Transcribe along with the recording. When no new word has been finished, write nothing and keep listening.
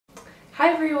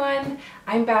Hi everyone!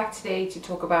 I'm back today to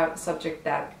talk about a subject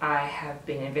that I have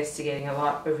been investigating a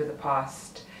lot over the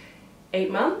past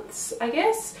 8 months, I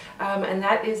guess, and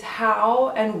that is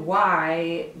how and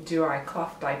why do I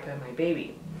cloth diaper my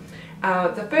baby.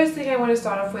 The first thing I want to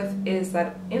start off with is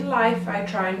that in life I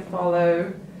try and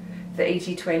follow the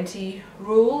 80-20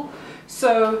 rule.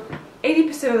 So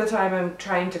 80% of the time I'm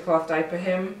trying to cloth diaper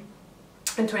him,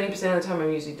 and 20% of the time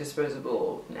I'm using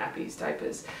disposable nappies,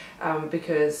 diapers,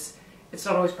 because it's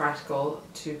not always practical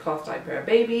to cloth diaper a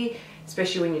baby,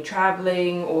 especially when you're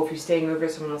traveling or if you're staying over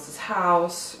at someone else's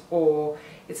house or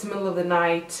it's the middle of the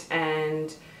night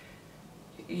and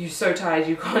you're so tired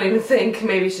you can't even think.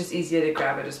 Maybe it's just easier to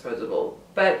grab a disposable.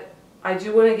 But I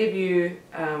do want to give you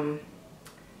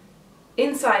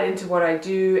insight into what I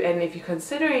do, and if you're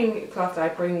considering cloth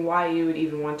diapering, why you would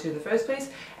even want to in the first place,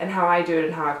 and how I do it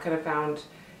and how I've kind of found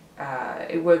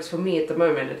it works for me at the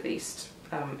moment, at least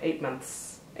 8.5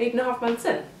 months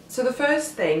in. So the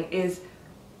first thing is,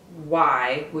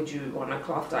 why would you want a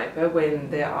cloth diaper when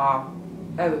there are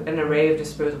an array of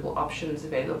disposable options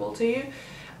available to you?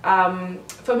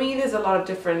 For me, there's a lot of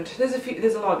different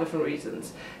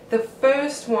reasons. The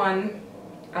first one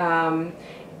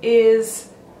is,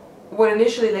 what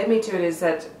initially led me to it is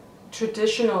that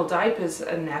traditional diapers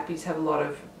and nappies have a lot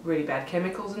of really bad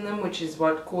chemicals in them, which is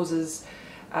what causes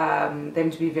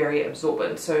them to be very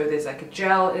absorbent. So there's like a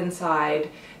gel inside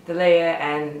the layer,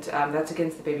 and that's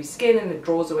against the baby's skin, and it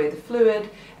draws away the fluid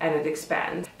and it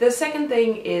expands. The second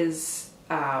thing is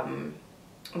the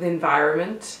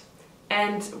environment,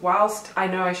 and whilst I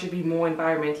know I should be more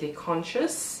environmentally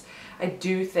conscious, I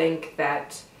do think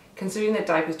that, considering that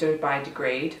diapers don't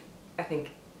biodegrade, I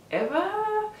think ever,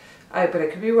 but I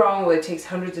could be wrong, or it takes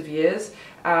hundreds of years.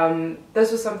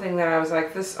 This was something that I was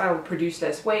like, I'll produce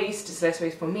less waste, it's less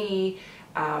waste for me,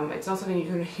 it's not something you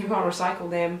can't recycle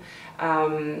them,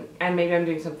 and maybe I'm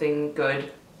doing something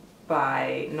good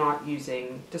by not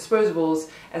using disposables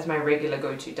as my regular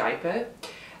go-to diaper.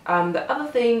 The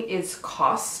other thing is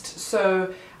cost.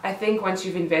 So I think once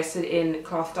you've invested in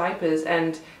cloth diapers,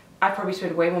 and I probably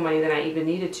spent way more money than I even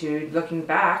needed to, looking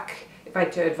back, if I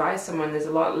had to advise someone, there's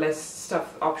a lot less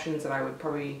options that I would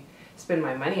probably spend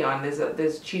my money on.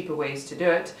 There's cheaper ways to do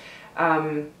it,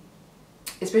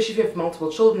 especially if you have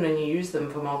multiple children and you use them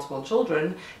for multiple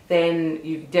children, then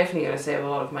you're definitely going to save a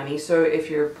lot of money. So if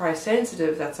you're price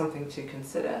sensitive, that's something to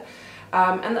consider.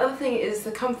 And the other thing is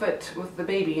the comfort with the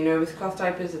baby. You know, with cloth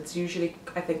diapers, it's usually,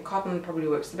 I think cotton probably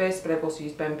works the best, but I've also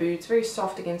used bamboo. It's very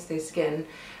soft against their skin,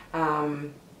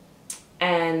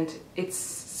 and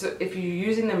so if you're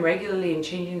using them regularly and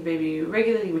changing the baby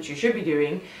regularly, which you should be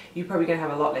doing, you're probably going to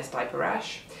have a lot less diaper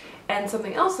rash. And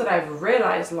something else that I've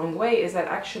realized along the way is that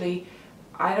actually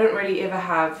I don't really ever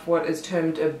have what is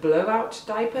termed a blowout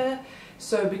diaper.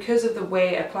 So because of the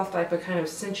way a cloth diaper kind of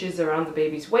cinches around the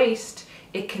baby's waist,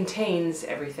 it contains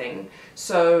everything.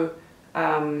 So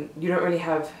you don't really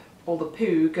have all the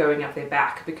poo going up their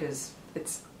back, because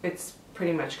it's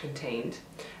pretty much contained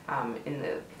in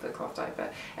the cloth diaper.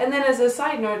 And then as a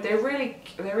side note, they're really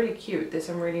cute. There's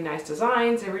some really nice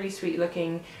designs. They're really sweet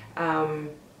looking.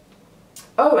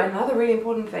 Oh, another really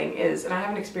important thing is, and I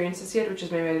haven't experienced this yet, which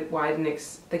is maybe why I didn't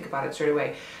think about it straight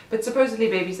away, but supposedly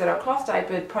babies that are cloth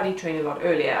diapered potty train a lot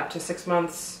earlier, up to 6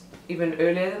 months, even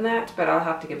earlier than that, but I'll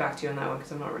have to get back to you on that one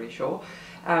because I'm not really sure.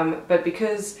 But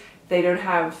because they don't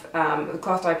have the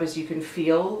cloth diapers, you can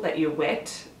feel that you're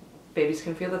wet. Babies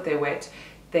can feel that they're wet.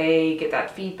 They get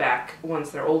that feedback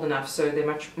once they're old enough, so they're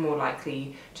much more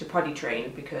likely to potty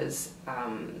train, because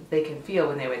they can feel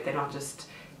when they're wet.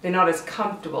 They're not as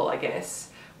comfortable, I guess,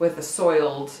 with a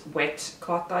soiled, wet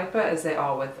cloth diaper as they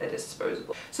are with a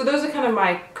disposable. So those are kind of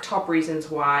my top reasons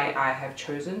why I have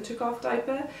chosen to cloth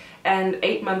diaper. And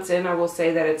 8 months in, I will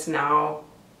say that it's now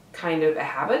kind of a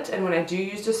habit. And when I do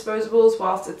use disposables,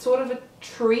 whilst it's sort of a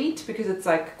treat because it's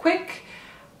like quick,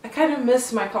 I kind of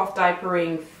miss my cloth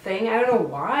diapering thing. I don't know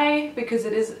why, because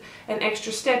it is an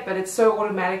extra step, but it's so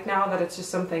automatic now that it's just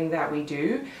something that we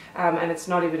do, and it's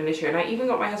not even an issue. And I even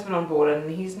got my husband on board,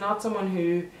 and he's not someone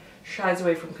who shies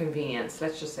away from convenience,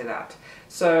 let's just say that.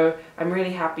 So I'm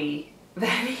really happy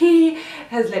that he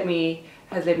has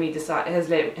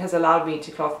allowed me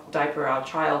to cloth diaper our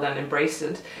child and embrace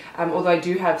it, although I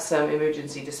do have some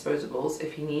emergency disposables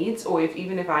if he needs, or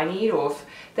even if I need, or if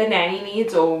the nanny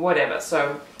needs, or whatever.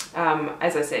 So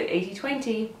as I said,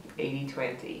 80-20,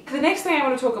 80-20. The next thing I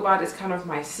want to talk about is kind of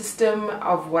my system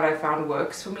of what I found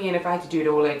works for me, and if I had to do it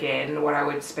all again, what I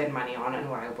would spend money on and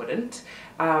what I wouldn't.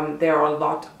 There are a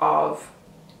lot of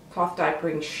cloth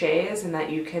diapering shares, in that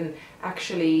you can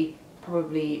actually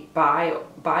probably buy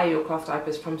your cloth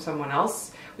diapers from someone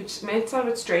else, which may sound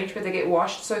a bit strange, but they get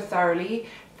washed so thoroughly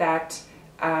that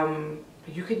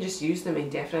you can just use them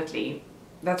indefinitely.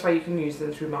 That's why you can use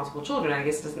them through multiple children. I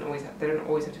guess it doesn't always they don't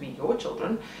always have to be your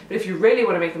children. But if you really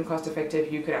want to make them cost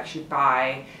effective, you could actually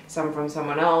buy some from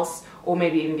someone else, or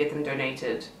maybe even get them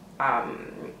donated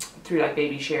through like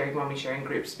baby sharing, mommy sharing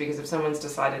groups. Because if someone's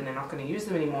decided they're not going to use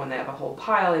them anymore and they have a whole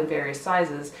pile in various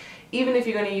sizes, even if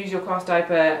you're going to use your cloth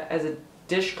diaper as a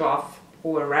dishcloth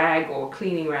or a rag or a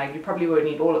cleaning rag, you probably won't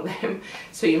need all of them.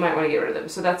 So you might want to get rid of them.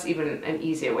 So that's even an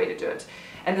easier way to do it.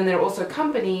 And then there are also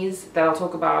companies that I'll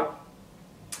talk about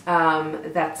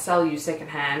that sell you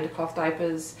secondhand cloth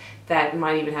diapers that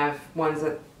might even have ones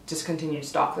that discontinued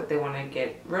stock that they want to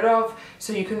get rid of,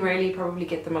 so you can really probably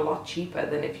get them a lot cheaper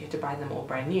than if you had to buy them all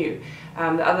brand new.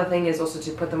 The other thing is also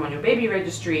to put them on your baby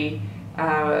registry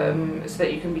so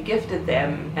that you can be gifted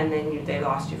them, and then they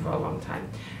last you for a long time.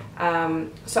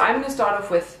 So I'm going to start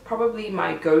off with probably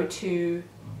my go-to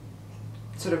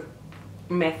sort of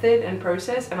method and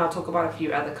process, and I'll talk about a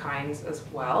few other kinds as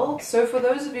well. So for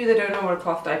those of you that don't know what a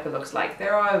cloth diaper looks like,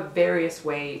 there are various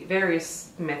ways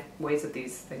that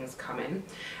these things come in.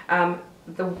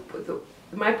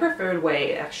 My preferred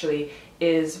way actually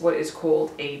is what is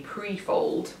called a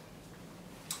prefold,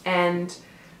 and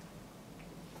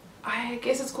I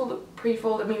guess it's called a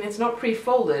prefold. I mean, it's not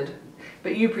pre-folded,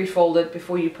 but you pre-fold it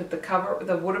before you put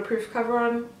the waterproof cover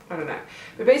on. I don't know.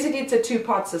 But basically it's a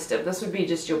two-part system. This would be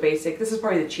just your basic. This is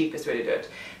probably the cheapest way to do it.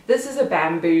 This is a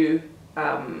bamboo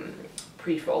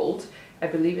pre-fold. I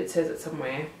believe it says it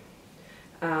somewhere.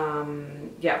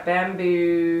 Yeah,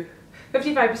 bamboo,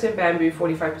 55% bamboo,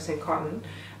 45% cotton.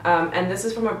 And this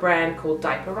is from a brand called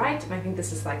Rite, and I think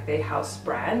this is like their house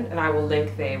brand, and I will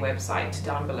link their website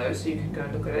down below so you can go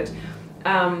and look at it.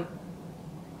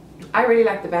 I really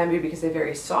like the bamboo because they're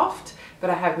very soft, but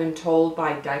I have been told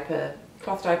by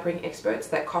cloth diapering experts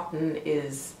that cotton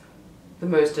is the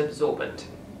most absorbent.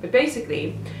 But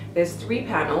basically, there's 3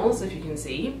 panels, if you can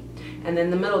see, and then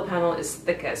the middle panel is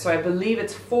thicker. So I believe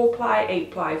it's 4-ply,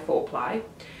 8-ply, 4-ply.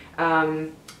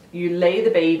 You lay the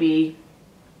baby,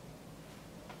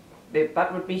 their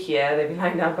butt would be here, they'd be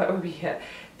lying down, butt would be here.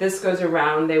 This goes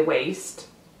around their waist,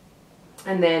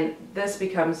 and then this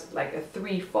becomes like a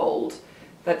 3-fold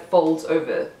that folds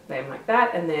over them like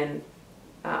that, and then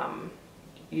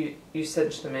you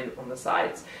cinch them in on the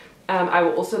sides. I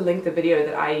will also link the video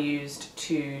that I used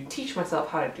to teach myself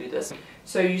how to do this.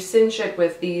 So you cinch it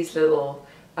with these little,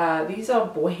 these are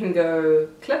Boingo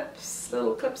clips,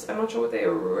 little clips. I'm not sure what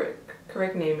their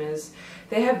correct name is.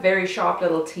 They have very sharp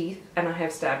little teeth, and I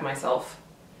have stabbed myself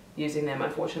using them,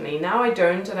 unfortunately. Now I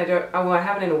don't, and well, I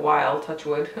haven't in a while, touch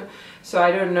wood. So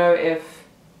I don't know if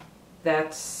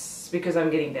that's because I'm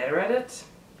getting better at it.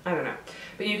 I don't know.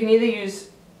 But you can either use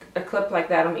a clip like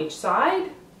that on each side,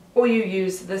 or you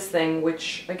use this thing,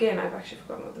 which again, I've actually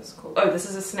forgotten what this is called. Oh, this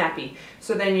is a Snappy.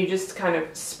 So then you just kind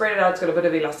of spread it out. It's got a bit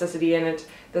of elasticity in it.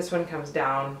 This one comes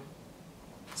down.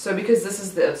 So because this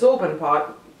is the absorbent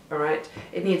part, all right,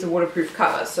 it needs a waterproof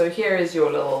cover. So here is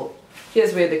your little,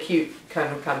 here's where the cute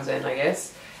kind of comes in, I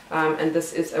guess. And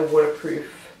this is a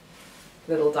waterproof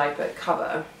little diaper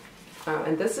cover.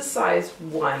 And this is size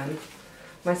 1.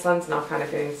 My son's now kind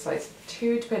of getting size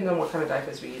 2, depending on what kind of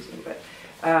diapers we're using. But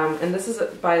and this is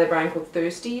by the brand called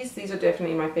Thirsties. These are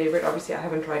definitely my favorite. Obviously, I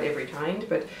haven't tried every kind,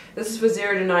 but this is for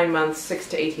 0 to 9 months, 6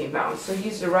 to 18 pounds. So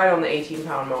he's right on the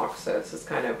 18-pound mark. So this is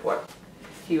kind of what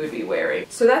he would be wearing.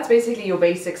 So that's basically your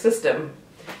basic system.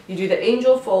 You do the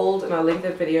angel fold, and I'll link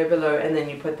that video below, and then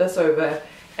you put this over.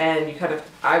 And you kind of,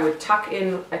 I tuck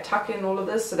in all of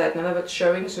this so that none of it's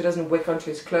showing, so it doesn't wick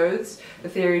onto his clothes. The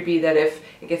theory would be that if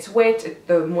it gets wet,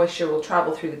 the moisture will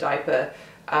travel through the diaper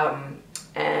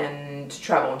and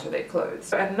travel onto their clothes.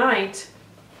 So at night,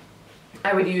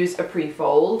 I would use a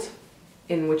pre-fold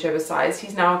in whichever size.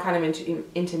 He's now kind of into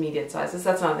intermediate sizes.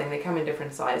 That's another thing, they come in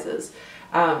different sizes.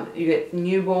 You get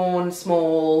newborn,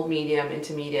 small, medium,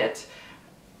 intermediate,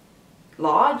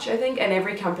 large, I think, and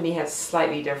every company has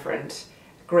slightly different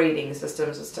grading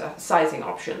systems as to sizing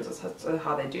options as to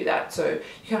how they do that, so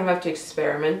you kind of have to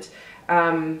experiment.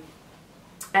 And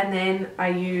then I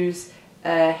use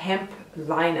a hemp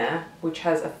liner which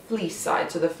has a fleece side,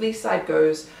 so the fleece side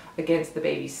goes against the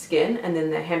baby's skin, and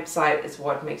then the hemp side is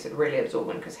what makes it really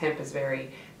absorbent, because hemp is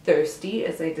very thirsty,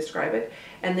 as they describe it.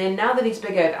 And then now that he's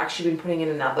bigger, I've actually been putting in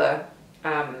another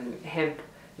hemp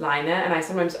liner, and I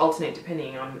sometimes alternate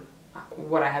depending on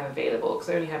what I have available, because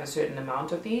I only have a certain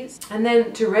amount of these. And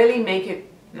then to really make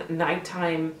it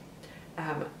nighttime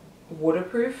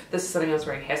waterproof, this is something I was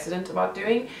very hesitant about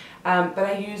doing, but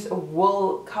I use a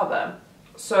wool cover.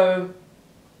 So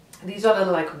These are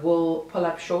little like wool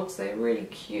pull-up shorts. They're really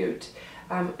cute.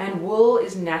 And wool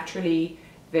is naturally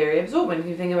very absorbent. If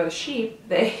you think about a sheep,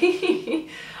 they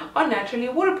are naturally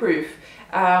waterproof.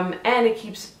 And it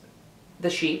keeps the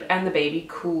sheep and the baby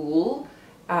cool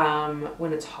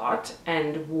when it's hot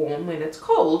and warm when it's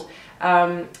cold.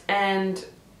 And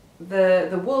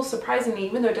the wool, surprisingly,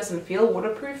 even though it doesn't feel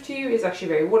waterproof to you, is actually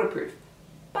very waterproof.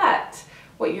 But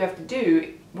what you have to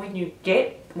do when you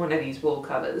get one of these wool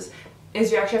covers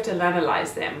is you actually have to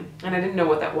lanolize them. And I didn't know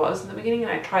what that was in the beginning,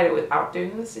 and I tried it without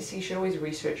doing this. You should always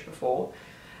research before.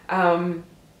 And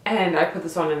I put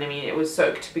this on, and I mean, it was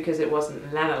soaked because it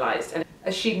wasn't lanolized. And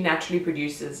a sheep naturally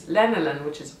produces lanolin,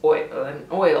 which is oil, and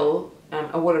oil,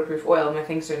 a waterproof oil, and I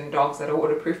think certain dogs that are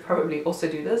waterproof probably also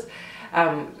do this.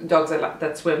 Dogs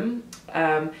that swim.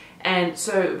 And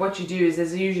so what you do is,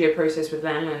 there's usually a process with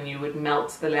lanolin. You would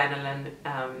melt the lanolin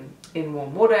in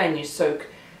warm water, and you soak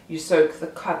the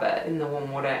cover in the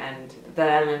warm water, and the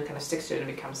lanolin kind of sticks to it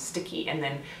and becomes sticky. And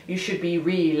then you should be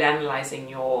re-lanolizing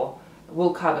your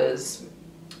wool covers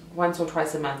once or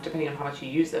twice a month, depending on how much you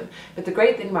use them. But the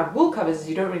great thing about wool covers is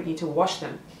you don't really need to wash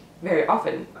them very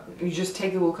often. You just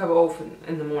take the wool cover off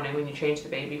in the morning when you change the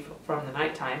baby from the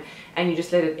nighttime, and you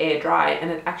just let it air dry,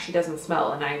 and it actually doesn't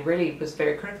smell. And I really was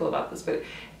very critical about this, but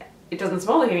it doesn't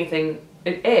smell like anything.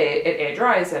 It air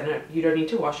dries, and you don't need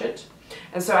to wash it.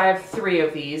 And so I have 3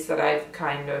 of these that I've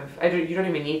kind of, you don't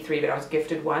even need 3, but I was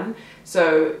gifted one.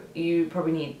 So you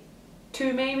probably need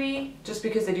 2 maybe, just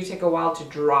because they do take a while to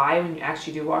dry when you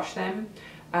actually do wash them,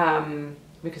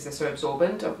 because they're so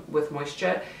absorbent with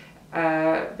moisture.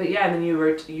 But yeah, and then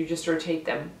you just rotate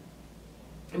them.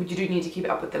 But you do need to keep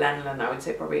up with the lanolin, I would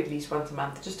say probably at least once a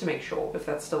month, just to make sure if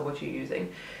that's still what you're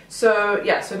using. So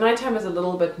yeah, so nighttime is a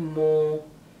little bit more,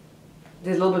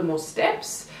 there's a little bit more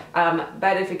steps,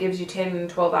 but if it gives you 10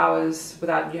 12 hours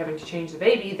without you having to change the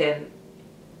baby, then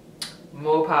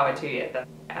more power to you.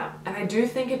 And I do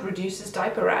think it reduces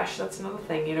diaper rash. That's another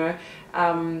thing, you know.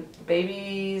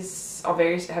 Babies are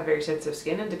have very sensitive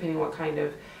skin, and depending what kind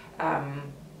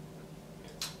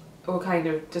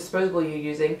of disposable you're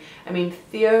using. I mean,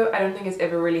 Theo, I don't think has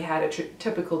ever really had a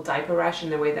typical diaper rash in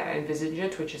the way that I envisage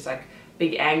it, which is like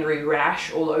big angry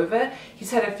rash all over.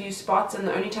 He's had a few spots, and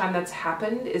the only time that's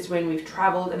happened is when we've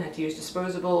traveled and had to use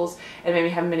disposables and maybe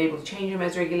haven't been able to change them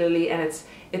as regularly. And it's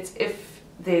if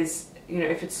there's, you know,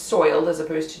 if it's soiled as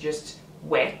opposed to just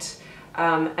wet.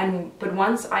 But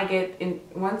once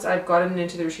I've gotten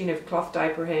into the routine of cloth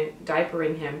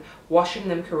diapering him, washing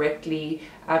them correctly,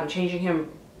 changing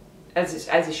him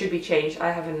as he should be changed,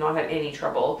 I have not had any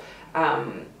trouble.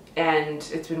 And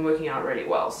it's been working out really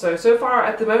well. So far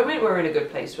at the moment we're in a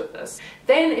good place with this.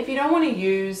 Then if you don't want to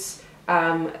use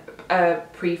a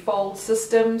Prefold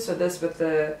system, so this with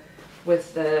the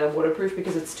waterproof,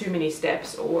 because it's too many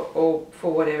steps or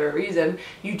for whatever reason,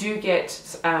 you do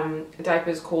get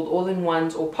diapers called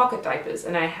all-in-ones or pocket diapers,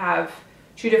 and I have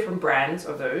 2 different brands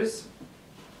of those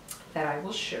that I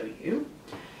will show you.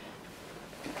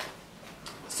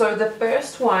 So the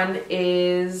first one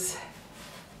is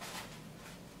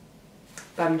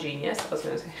Bum Genius. I was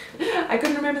gonna say I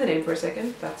couldn't remember the name for a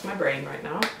second. That's my brain right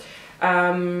now.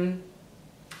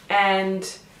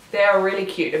 And they are really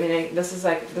cute. I mean, this is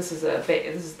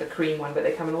the cream one, but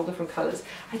they come in all different colors.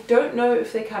 I don't know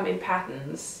if they come in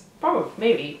patterns. Probably,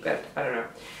 maybe, but I don't know.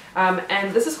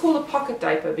 And this is called a pocket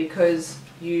diaper because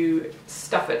you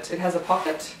stuff it. It has a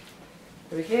pocket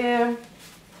over here,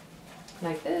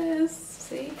 like this.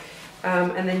 See,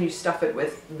 and then you stuff it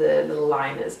with the little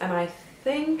liners. And I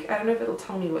don't know if it'll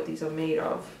tell me what these are made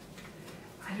of.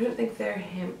 I don't think they're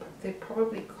hemp. They're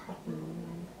probably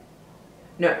cotton.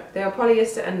 No, they are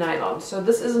polyester and nylon. So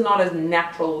this is not as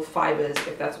natural fibers,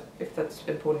 if that's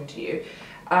important to you.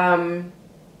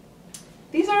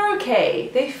 These are okay.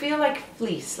 They feel like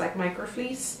fleece, like micro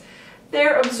fleece.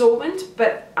 They're absorbent,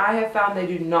 but I have found they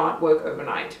do not work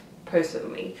overnight,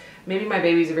 personally. Maybe my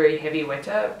baby's a very heavy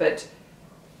wetter, but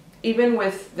even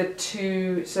with the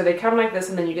 2, so they come like this,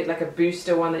 and then you get like a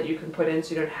booster one that you can put in,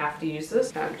 so you don't have to use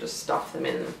this. Just stuff them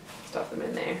in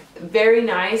there. Very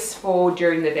nice for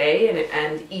during the day,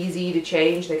 and easy to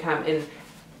change. They come in,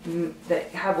 they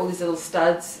have all these little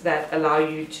studs that allow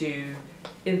you to,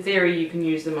 in theory, you can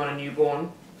use them on a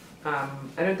newborn. I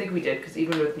don't think we did, because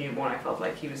even with newborn I felt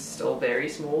like he was still very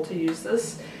small to use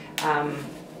this.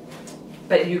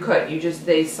 But you could,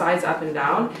 they size up and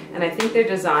down, and I think they're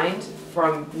designed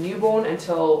from newborn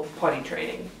until potty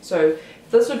training. So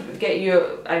this would get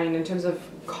you, I mean, in terms of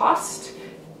cost,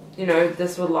 you know,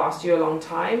 this will last you a long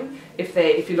time if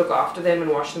you look after them and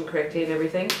wash them correctly and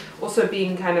everything. Also,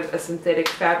 being kind of a synthetic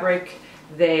fabric,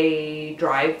 they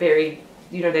dry very,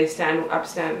 you know, they stand up,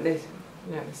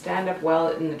 you know, stand up well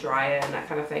in the dryer and that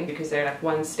kind of thing, because they're like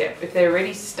one step. If they're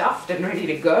already stuffed and ready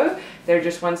to go, they're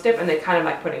just one step, and they're kind of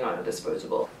like putting on a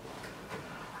disposable.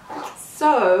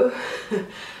 So,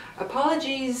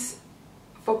 apologies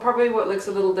for probably what looks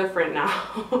a little different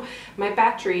now. My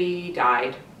battery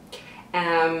died,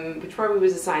 which probably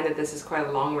was a sign that this is quite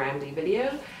a long rambly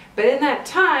video. But in that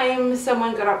time,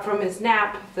 someone got up from his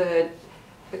nap, the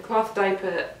cloth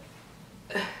diaper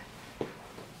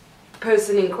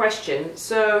person in question.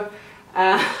 So,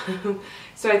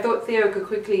 so I thought Theo could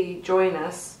quickly join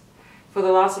us for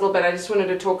the last little bit. I just wanted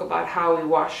to talk about how we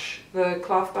wash the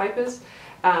cloth diapers.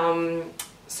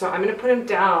 So I'm going to put him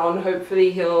down.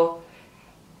 Hopefully he'll,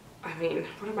 I mean,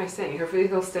 what am I saying? Hopefully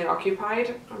he'll stay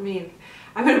occupied. I mean,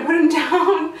 I'm going to put him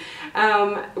down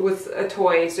with a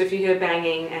toy. So if you hear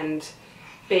banging and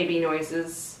baby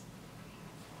noises,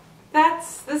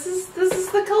 this is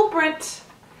the culprit.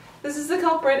 This is the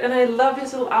culprit, and I love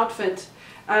his little outfit.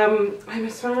 I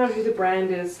must find out who the brand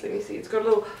is. Let me see. It's got a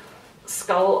little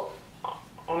skull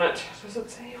on it. Does it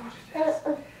say what it is?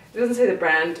 It doesn't say the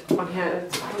brand on here.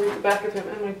 It's probably the back of him,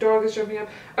 and my dog is jumping up.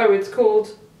 Oh, it's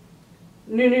called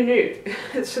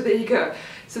Nununu. So there you go.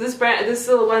 So this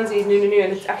little onesie is Nununu,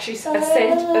 and it's actually a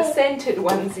scented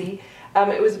onesie.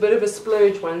 It was a bit of a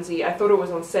splurge onesie. I thought it was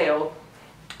on sale,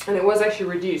 and it was actually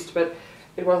reduced, but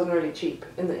it wasn't really cheap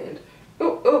in the end.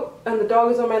 Oh, and the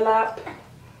dog is on my lap.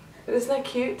 But isn't that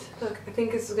cute? Look, I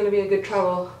think this is going to be a good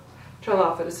travel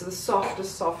outfit. It's the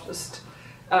softest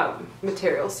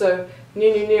material. So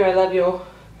Nununu, I love your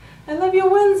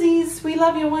onesies. We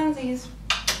love your onesies.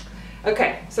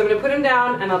 Okay, so I'm going to put him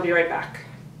down and I'll be right back.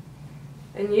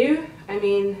 And you, I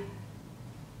mean,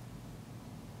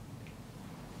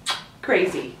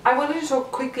 crazy. I wanted to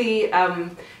talk quickly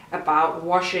about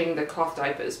washing the cloth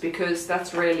diapers, because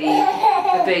that's really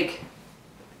a big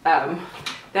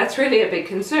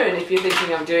concern if you're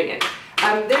thinking of doing it.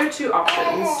 There are two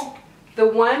options. The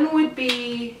one would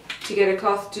be to get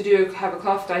have a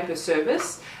cloth diaper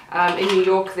service. In New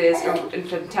York there's a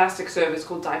fantastic service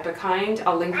called Diaperkind.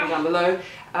 I'll link it down below.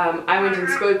 I went and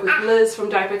spoke with Liz from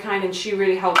Diaperkind, and she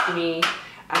really helped me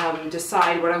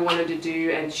decide what I wanted to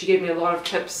do, and she gave me a lot of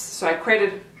tips. So I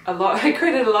credit a lot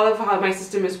of how my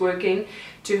system is working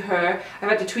to her. I've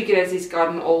had to tweak it as he's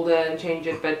gotten older and change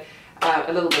it, but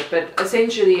a little bit. But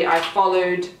essentially I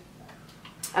followed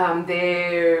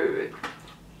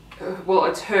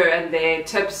it's her and their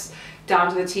tips down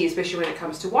to the T, especially when it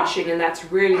comes to washing, and that's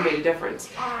really made a difference.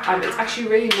 It's actually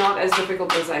really not as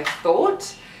difficult as I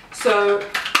thought. So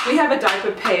we have a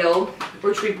diaper pail,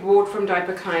 which we bought from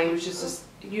Diaperkind, which is just,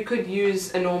 you could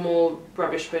use a normal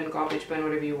rubbish bin, garbage bin,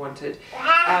 whatever you wanted.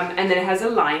 And then it has a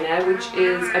liner, which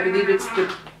is, I believe it's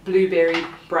the Blueberry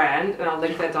brand, and I'll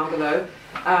link that down below.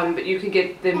 But you can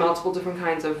get the multiple different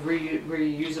kinds of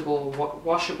reusable,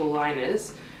 washable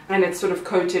liners, and it's sort of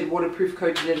coated, waterproof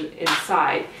coated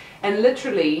inside. And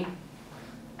literally,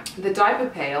 the diaper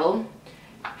pail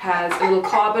has a little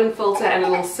carbon filter and a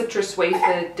little citrus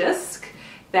wafer disc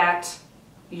that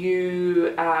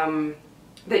you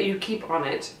keep on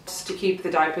it, just to keep the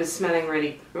diapers smelling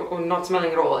really, or not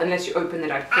smelling at all, unless you open the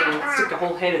diaper pail and stick the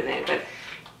whole head in there. But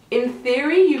in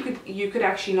theory, you could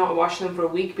actually not wash them for a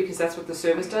week, because that's what the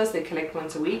service does. They collect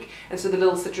once a week, and so the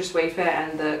little citrus wafer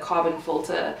and the carbon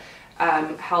filter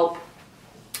help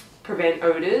prevent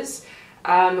odors.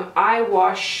 I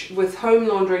wash with home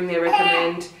laundering. They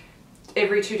recommend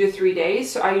every 2 to 3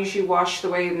 days. So I usually wash, the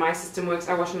way my system works,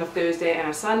 I wash on a Thursday and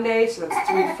a Sunday, so that's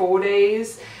 3-4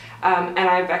 days. And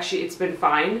it's been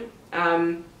fine.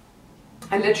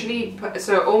 I literally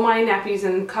so all my nappies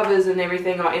and covers and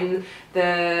everything are in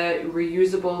the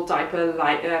reusable diaper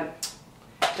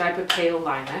pail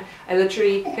liner. I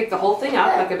literally pick the whole thing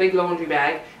up like a big laundry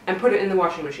bag and put it in the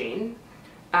washing machine.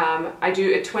 I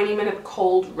do a 20-minute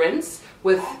cold rinse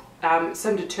with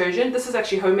some detergent. This is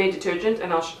actually homemade detergent,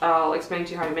 and I'll explain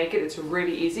to you how to make it. It's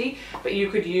really easy, but you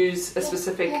could use a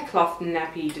specific cloth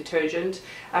nappy detergent.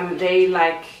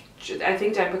 I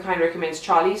think Diaperkind recommends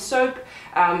Charlie's soap,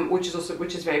 which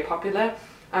is very popular.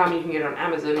 You can get it on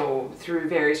Amazon or through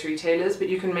various retailers, but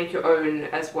you can make your own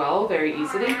as well very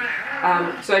easily.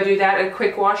 So I do that, a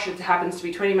quick wash. It happens to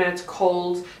be 20 minutes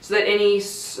cold, so that any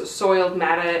soiled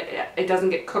matter, it doesn't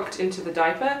get cooked into the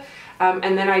diaper.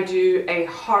 And then I do a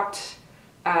hot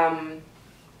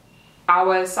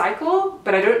hour cycle,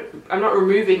 but I'm not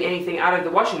removing anything out of the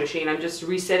washing machine. I'm just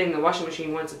resetting the washing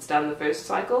machine once it's done the first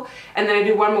cycle, and then I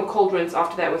do one more cold rinse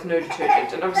after that with no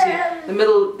detergent. And obviously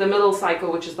the middle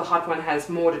cycle, which is the hot one, has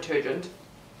more detergent,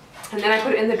 and then I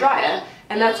put it in the dryer,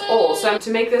 and that's all. So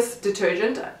to make this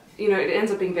detergent, you know, it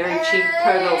ends up being very cheap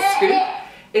per little scoop.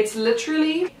 It's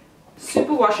literally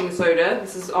super washing soda.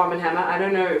 This is Arm & Hammer. I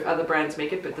don't know if other brands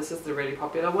make it, but this is the really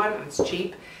popular one and it's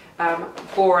cheap.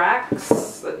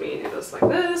 Borax, let me do this like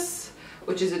this,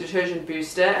 which is a detergent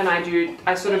booster, and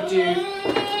I sort of do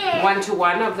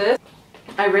 1-to-1 of this.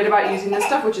 I read about using this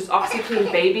stuff, which is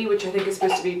Oxi-Clean Baby, which I think is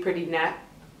supposed to be pretty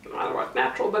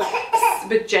natural, but it's a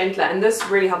bit gentler, and this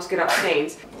really helps get up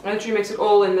stains. I literally mix it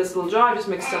all in this little jar. I just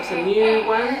mixed up some new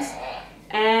ones,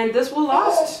 and this will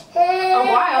last a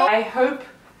while. I hope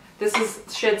this has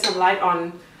shed some light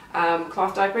on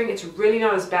cloth diapering. It's really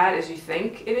not as bad as you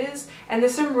think it is, and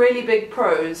there's some really big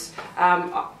pros.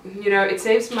 You know, it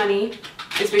saves money,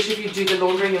 especially if you do the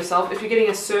laundering yourself. If you're getting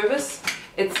a service,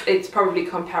 it's probably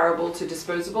comparable to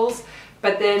disposables,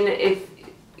 but then if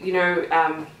you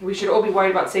know, we should all be worried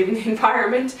about saving the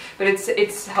environment, but it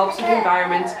helps with the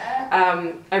environment.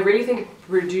 I really think it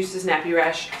reduces nappy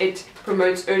rash. It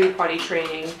promotes early potty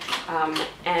training,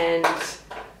 and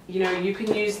you know, you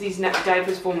can use these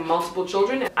diapers for multiple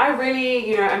children. I really,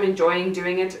 you know, I'm enjoying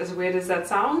doing it, as weird as that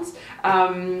sounds.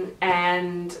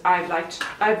 And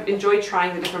I've enjoyed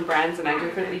trying the different brands, and I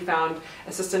definitely found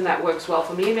a system that works well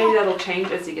for me. Maybe that'll change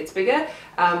as he gets bigger,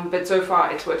 but so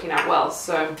far it's working out well.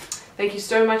 So thank you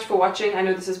so much for watching. I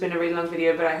know this has been a really long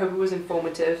video, but I hope it was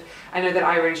informative. I know that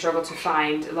I really struggle to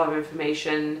find a lot of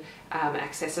information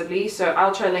accessibly, so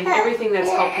I'll try to link everything that's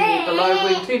helping me below,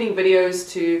 including videos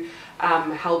to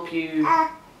help you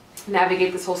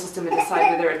navigate this whole system and decide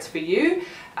whether it's for you.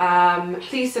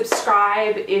 Please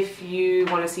subscribe if you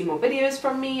want to see more videos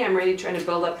from me. I'm really trying to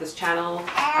build up this channel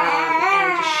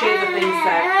and to share the things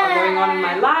that are going on in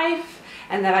my life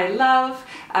and that I love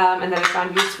and that I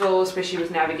found useful, especially with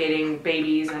navigating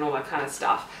babies and all that kind of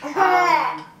stuff.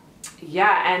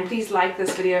 Yeah, and please like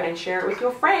this video and share it with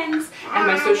your friends, and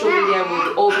my social media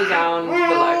will all be down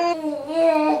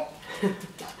below.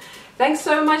 Thanks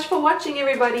so much for watching,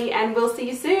 everybody, and we'll see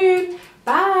you soon.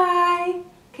 Bye.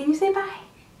 Can you say bye?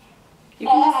 You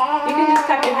can just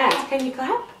clap your hands. Can you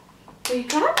clap? Will you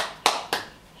clap?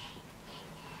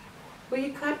 Will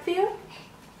you clap, Theo?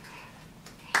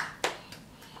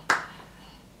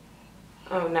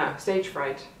 Oh no, stage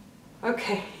fright.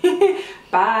 Okay.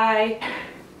 Bye.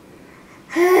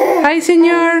 Hi,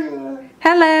 senor.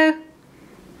 Hello.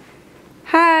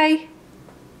 Hi.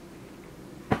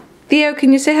 Theo,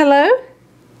 can you say hello?